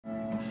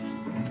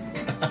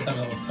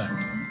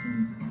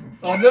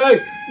Oh no!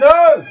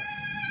 No!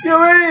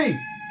 Yui!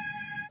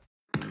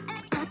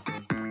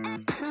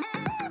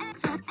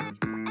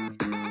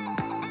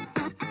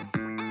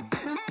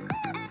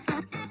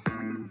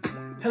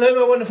 Hello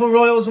my wonderful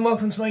royals and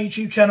welcome to my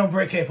YouTube channel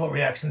Brick K-Pop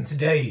Reacts, and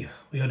today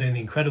we are doing the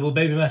incredible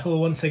BABYMETAL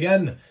once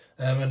again,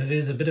 and it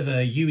is a bit of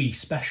a YUI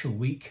special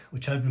week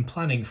which I've been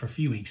planning for a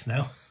few weeks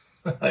now.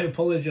 I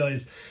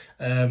apologise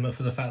for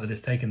the fact that it's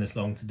taken this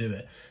long to do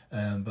it,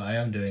 but I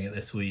am doing it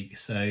this week.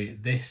 So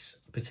this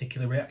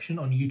particular reaction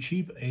on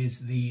YouTube is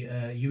the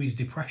YUI'S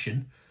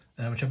Depression,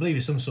 which I believe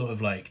is some sort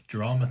of like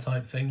drama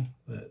type thing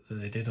that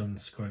they did on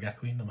SAKURA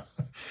GAKUIN.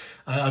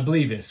 I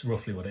believe it's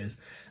roughly what it is.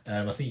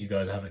 I think you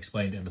guys have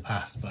explained it in the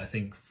past, but I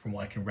think from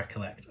what I can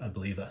recollect, I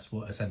believe that's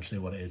essentially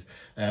what it is.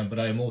 But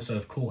I am also,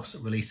 of course,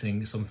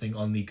 releasing something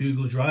on the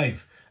Google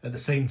Drive at the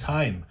same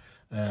time.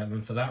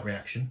 And for that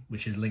reaction,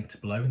 which is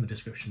linked below in the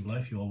description below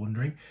if you are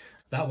wondering,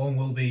 that one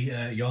will be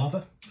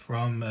YAVA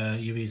from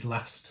YUI'S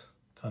last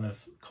kind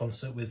of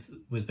concert with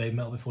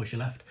BABYMETAL before she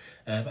left,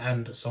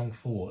 and Song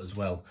 4 as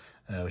well,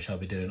 which I'll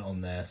be doing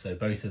on there. So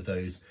both of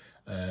those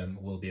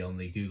will be on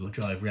the Google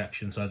Drive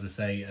reaction. So as I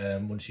say,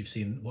 once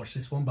you've watched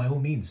this one, by all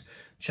means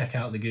check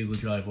out the Google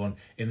Drive one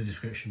in the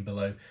description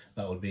below.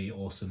 That would be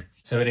awesome.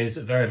 So it is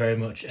very, very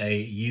much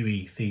a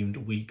YUI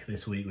themed week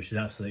this week, which is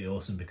absolutely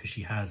awesome because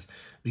she has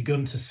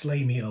begun to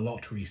slay me a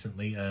lot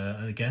recently.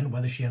 Again,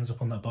 whether she ends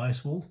up on that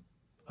bias wall,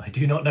 I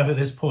do not know at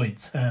this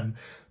point,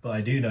 but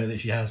I do know that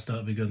she has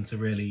begun to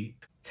really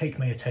take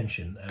my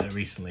attention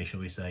recently, shall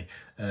we say.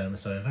 So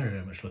I'm very,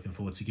 very much looking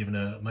forward to giving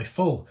her my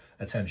full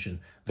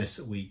attention this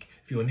week.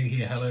 If you're new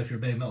here, hello. If you're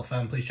a BABYMETAL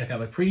fan, please check out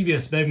my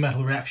previous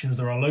BABYMETAL reactions.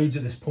 There are loads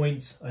at this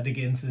point. I did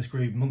get into this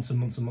group months and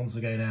months and months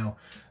ago now.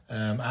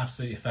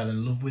 Absolutely fell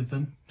in love with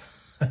them.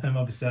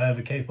 Obviously, I have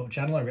a K-pop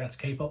channel. I react to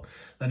K-pop.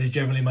 That is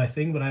generally my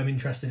thing, but I'm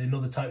interested in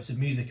other types of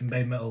music, and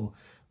BABYMETAL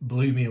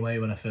blew me away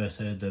when I first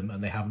heard them,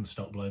 and they haven't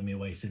stopped blowing me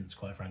away since,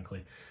 quite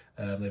frankly.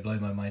 They blow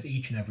my mind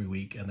each and every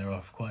week, and there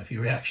are quite a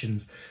few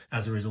reactions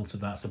as a result of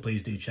that, so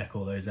please do check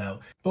all those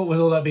out. But with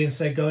all that being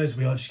said, guys,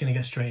 we are just going to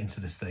get straight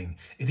into this thing.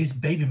 It is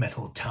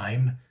BABYMETAL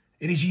time.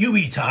 It is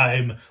YUI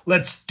time.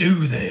 Let's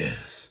do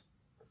this.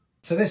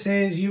 So this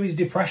is YUI'S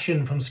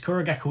Depression from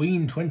SAKURA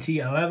GAKUIN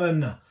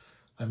 2011. I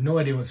have no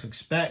idea what to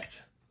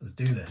expect. Let's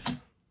do this.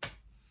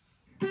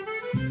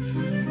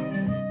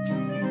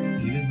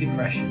 YUI'S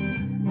Depression.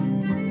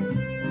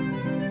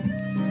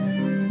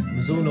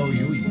 Mizuno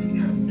Yui.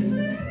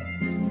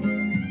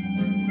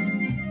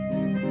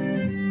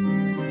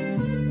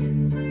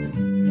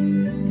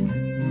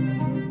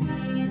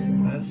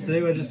 That's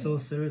Sue, I just saw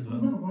Sue as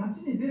well.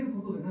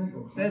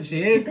 There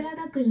she is.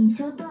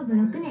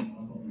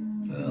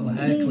 Little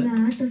hair clip.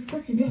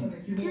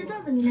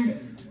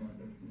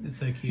 It's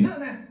so cute.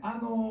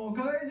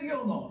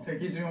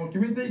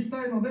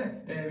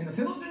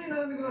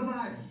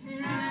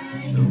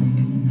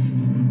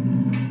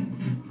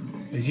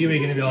 Is Yui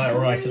going to be like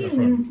right at the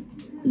front?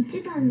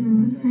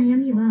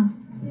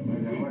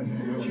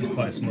 She's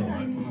quite small,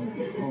 right?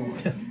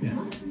 Yeah.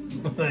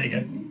 There you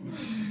go.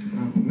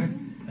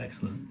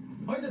 Excellent.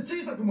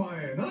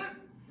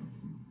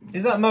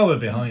 Is that Moa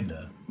behind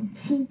her?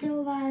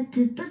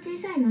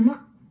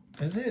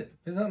 Is it?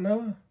 Is that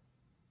Moa?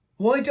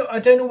 Why I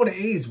don't know what it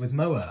is with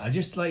Moa. I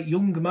just like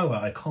young Moa.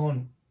 I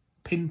can't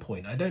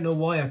pinpoint. I don't know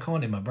why I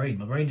can't in my brain.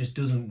 My brain just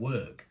doesn't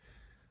work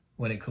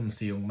when it comes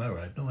to young Moa.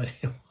 I have no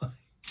idea why.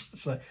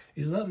 It's like,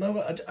 is that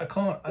Moa? I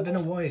can't. I don't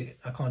know why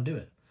I can't do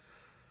it.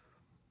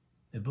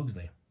 It bugs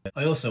me.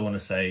 I also want to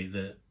say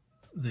that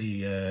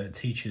the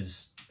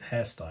teacher's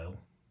hairstyle,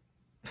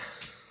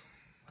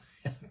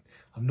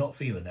 I'm not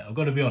feeling it. I've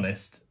got to be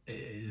honest.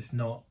 It's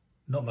not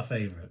my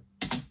favourite.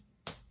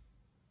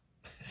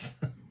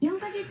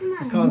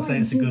 I can't say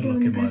it's a good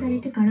look in my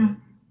book. Not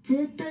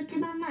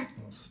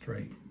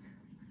straight.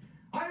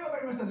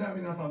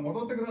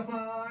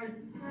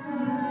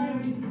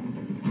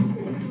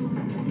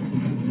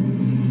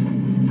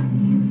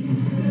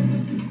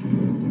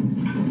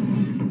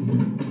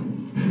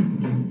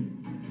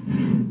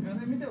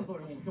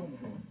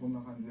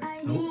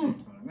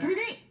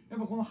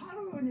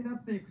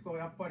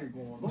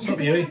 What's up,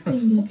 Yui?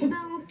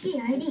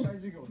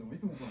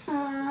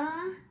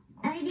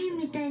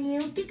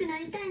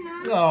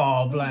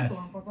 Oh, bless.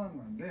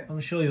 I'm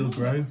sure you'll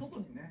grow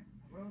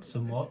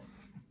somewhat.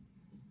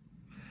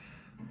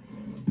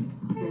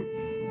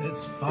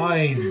 It's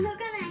fine.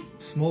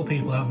 Small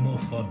people have more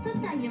fun.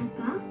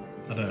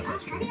 I don't know if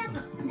that's true.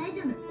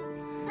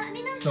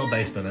 It's not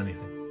based on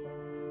anything.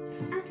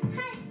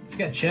 Just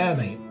get a chair,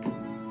 mate.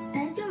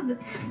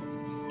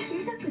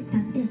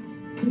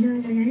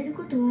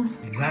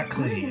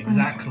 Exactly,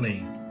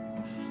 exactly.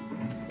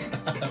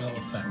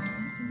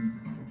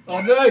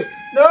 Oh no!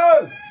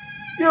 No!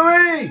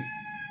 Yui!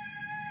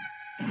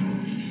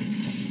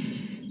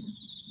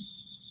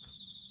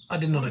 I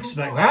did not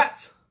expect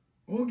that.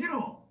 I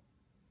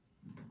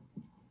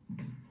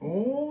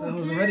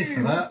wasn't ready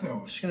for that.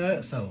 She's gonna hurt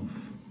herself.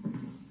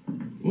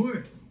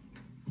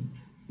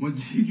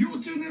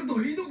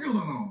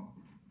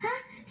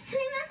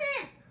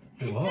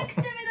 Wait, what? めちゃくち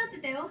ゃ目立っ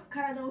てたよ。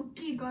体大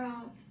きいから。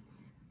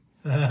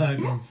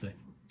Go on, say.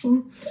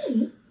 大き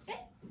い？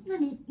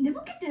何？寝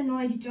ぼけてんの、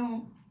愛梨ちゃ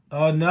ん。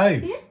Oh no! ア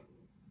イリー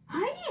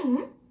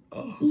ン？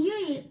 Oh. ゆい、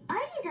アイ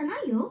リーじゃ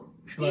ないよ。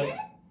Like...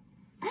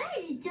 ア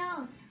イリーちゃ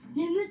ん、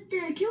眠っ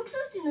て記憶喪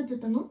失になっちゃっ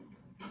たの？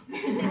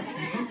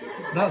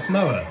 That's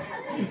Moa,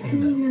 み isn't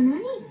んな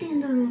何言ってん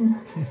だろう。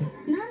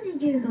なんで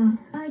ゆいが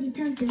アイリー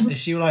ちゃんって。 it? Is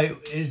she like,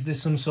 is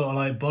this some sort of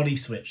like body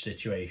switch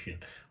situation?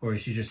 Or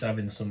is she just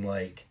having some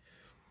like,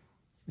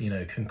 you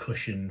know,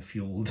 concussion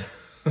fueled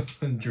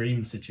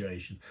dream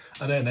situation?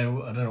 I don't know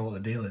what the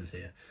deal is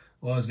here.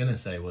 What I was going to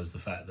say was the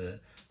fact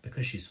that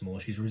because she's small,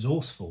 she's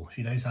resourceful.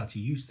 She knows how to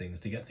use things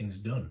to get things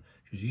done.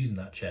 She was using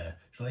that chair.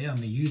 She's like, yeah, I'm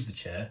going to use the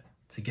chair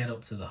to get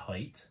up to the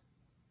height.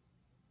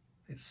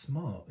 It's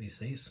smart, you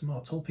see, it's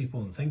smart. Tall people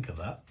wouldn't think of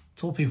that.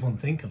 Tall people wouldn't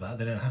think of that.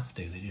 They don't have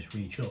to. They just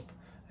reach up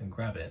and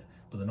grab it.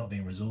 But they're not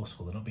being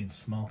resourceful. They're not being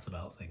smart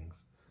about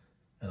things.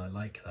 And I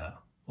like that.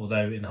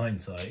 Although, in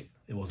hindsight,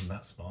 it wasn't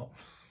that smart.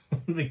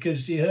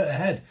 Because she hurt her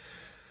head.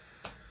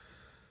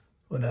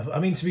 Whatever. I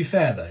mean, to be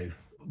fair, though,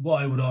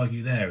 what I would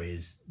argue there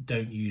is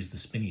don't use the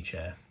spinny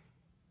chair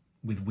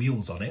with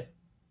wheels on it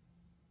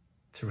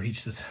to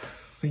reach the...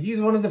 Use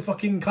one of the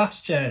fucking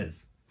class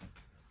chairs.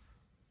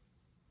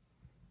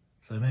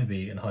 So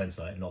maybe in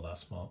hindsight, not that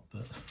smart,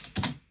 but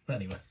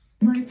anyway.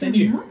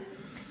 Continue.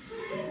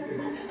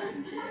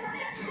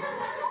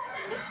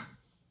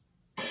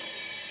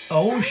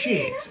 Oh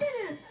shit!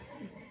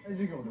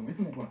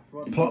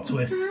 Plot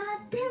twist.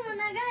 手も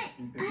長い、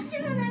足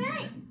も長い。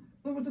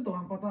それもちょっと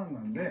ワンパターンな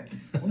んで、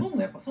ほとん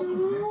どやっぱそうです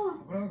ね。背も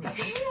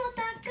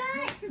高い。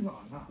すご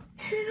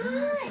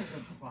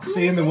い。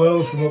 Seeing the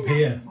world from up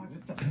here.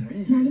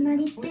 マリマ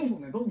リって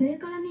上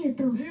から見る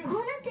とこうなっ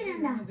てる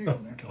んだ。どうした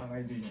ん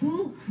です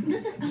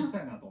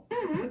か？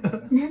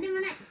なんでも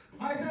ない。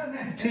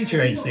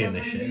 Teacher ain't seeing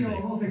this shit, is he?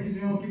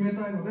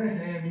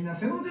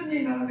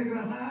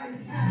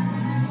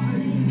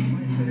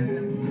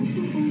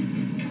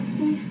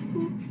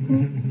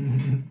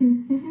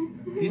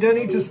 You don't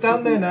need to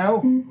stand there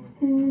now.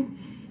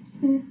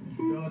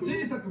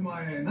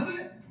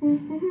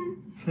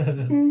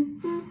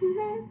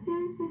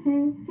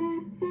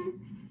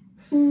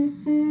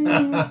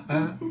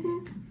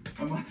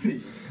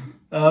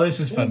 Oh, this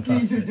is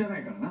fantastic.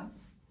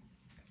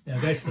 Yeah,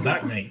 go to the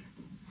back, mate.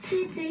 つ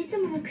いついいつ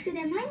もの癖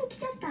で前に来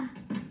ちゃった。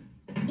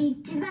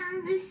一番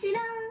後ろ。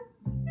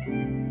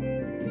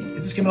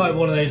 Is this gonna be like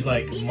one of those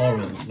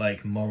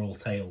moral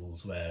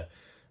tales where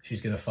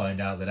she's gonna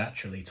find out that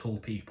actually tall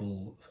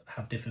people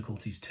have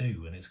difficulties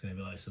too, and it's gonna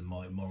be like some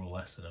moral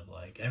lesson of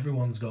like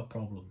everyone's got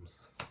problems,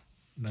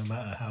 no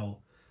matter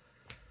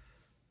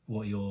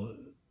what your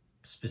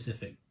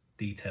specific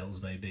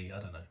details may be. I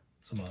don't know,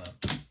 something like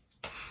that.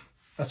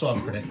 That's what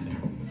I'm predicting.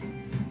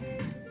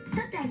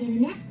 取ってあげる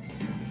ね。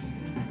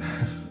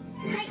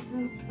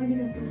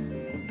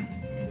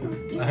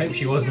 I hope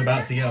she wasn't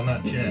about to get on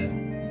that chair.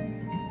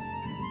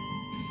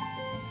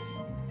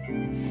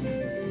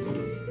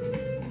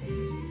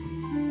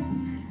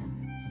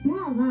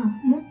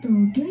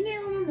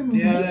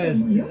 Yeah,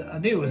 I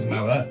knew it was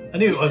Moa. I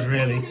knew it was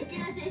really.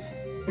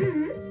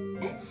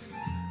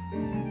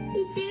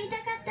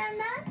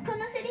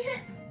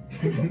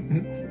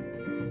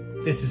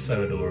 This is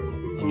so adorable.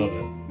 I love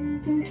it.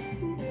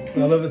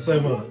 I love it so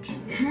much.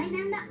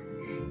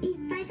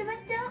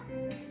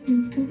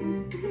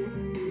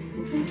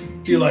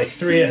 Do like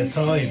 3 at a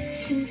time.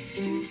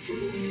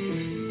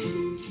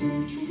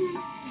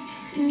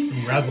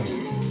 Rebel.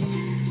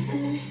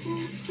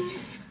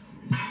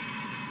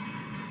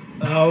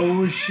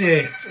 Oh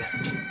shit.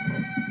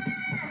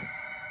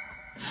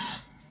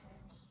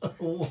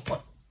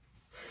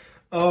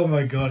 Oh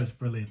my god, it's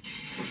brilliant.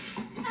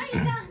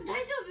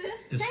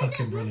 It's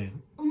fucking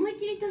brilliant.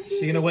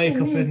 She's gonna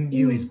wake up in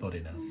Yui's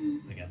body now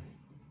again.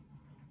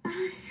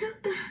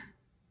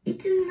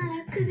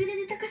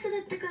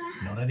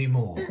 Not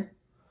anymore.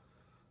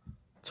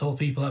 Tall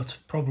people have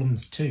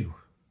problems too.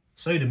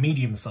 So do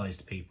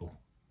medium-sized people.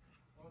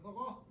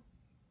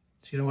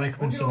 She's gonna wake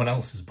up in someone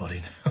else's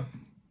body now.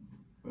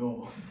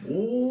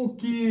 大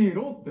きい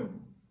ろって。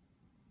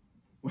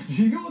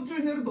授業中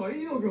に寝るとは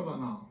いい度胸だ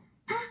な。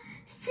あ、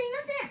すいま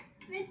せん。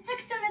めちゃ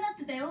くちゃ目立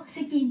ってたよ。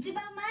席一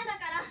番前だか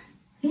ら。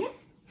え？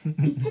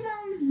一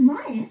番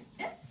前？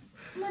え？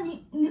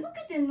何？寝ぼ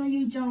けてんの、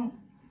ゆいちゃん。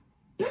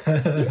え？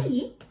ゆ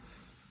い？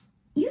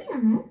ゆいな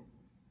の？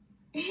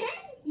え？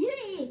ゆ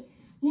い、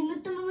眠っ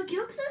たまま記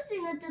憶喪失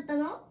になっちゃった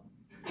の？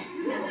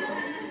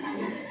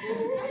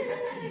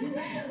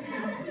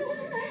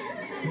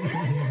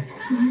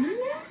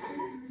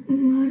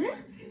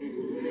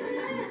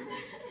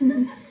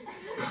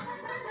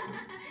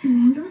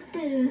戻っ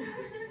てる。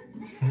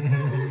なん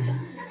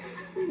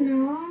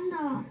だ、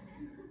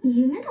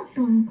夢だっ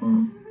たのか。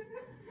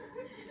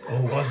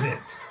Oh, was it?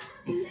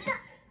 いた。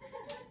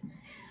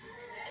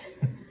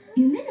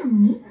夢なの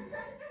に？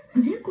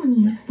おでこ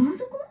に絆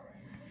創膏？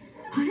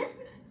あれ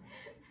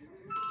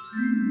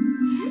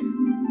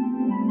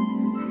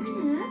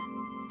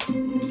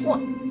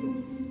？What?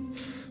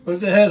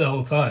 Was it her the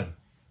whole time?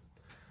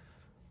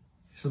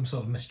 some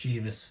sort of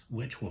mischievous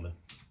witch woman.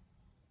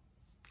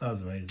 That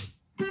was amazing.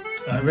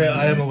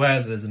 I am aware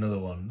that there's another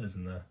one,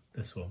 isn't there?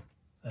 This one.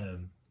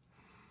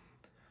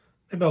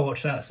 Maybe I'll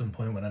watch that at some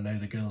point when I know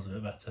the girls a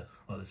bit better,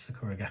 like the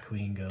Sakura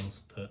Gakuin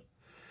girls. But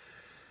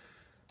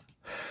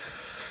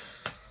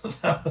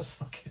that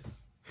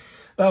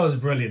was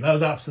brilliant. That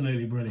was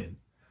absolutely brilliant.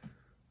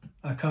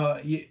 I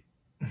can't. It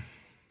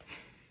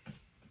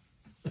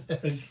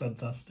was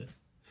fantastic.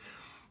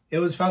 It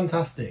was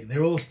fantastic.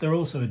 They're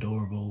also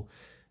adorable.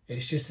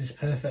 It's just this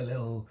perfect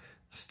little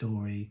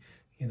story.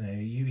 You know,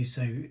 Yui's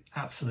so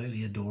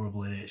absolutely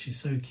adorable in it.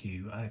 She's so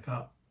cute. I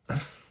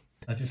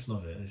just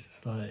love it. It's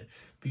just like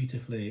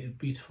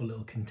beautiful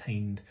little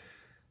contained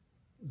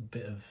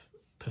bit of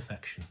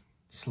perfection,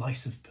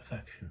 slice of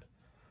perfection.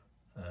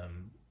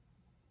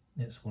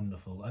 It's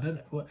wonderful. I don't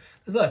know what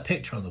there's like a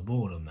picture on the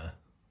board on there.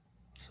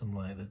 Some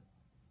like the,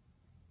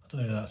 I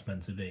don't know who that's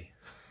meant to be.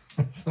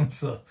 Some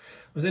sort of,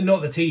 was it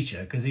not the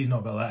teacher? Because he's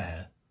not got that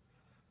hair.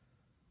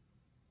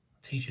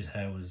 The teacher's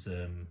hair was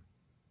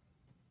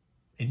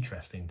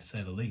interesting to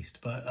say the least,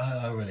 but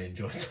I really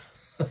enjoyed it.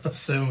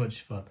 So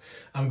much fun.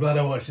 I'm glad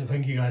I watched it.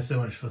 Thank you guys so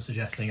much for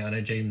suggesting it. I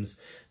know James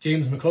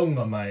McClung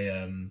on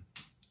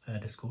my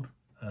Discord,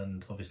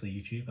 and obviously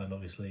YouTube, and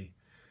obviously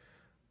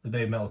the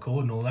BABYMETAL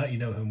Cord and all that, you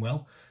know him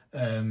well,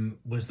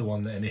 was the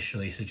one that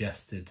initially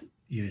suggested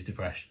YUI'S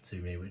Depression to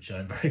me, which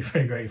I'm very,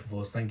 very grateful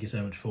for. So thank you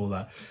so much for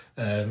that.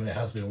 It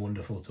has been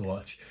wonderful to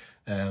watch.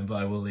 But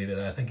I will leave it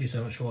there. Thank you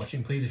so much for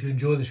watching. Please, if you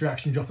enjoyed this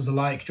reaction, drop us a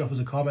like, drop us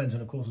a comment,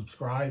 and of course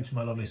subscribe to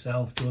my lovely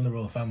self. Join the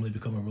royal family,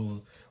 become a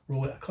royal,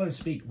 I can't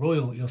speak,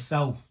 royal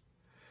yourself.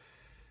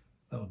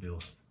 That would be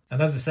awesome.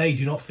 And as I say,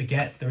 do not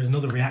forget, there is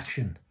another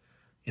reaction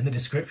in the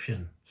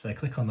description. So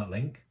click on that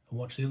link and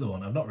watch the other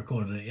one. I've not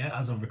recorded it yet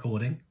as of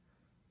recording.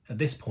 At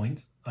this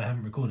point, I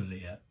haven't recorded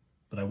it yet,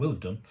 but I will have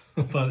done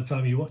by the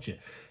time you watch it.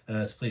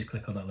 So please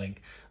click on that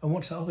link and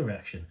watch that other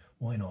reaction.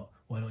 Why not?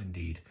 Why not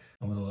indeed?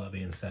 And with all that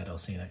being said, I'll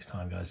see you next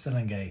time, guys.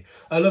 Senenge.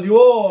 I love you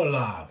all.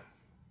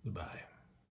 Goodbye.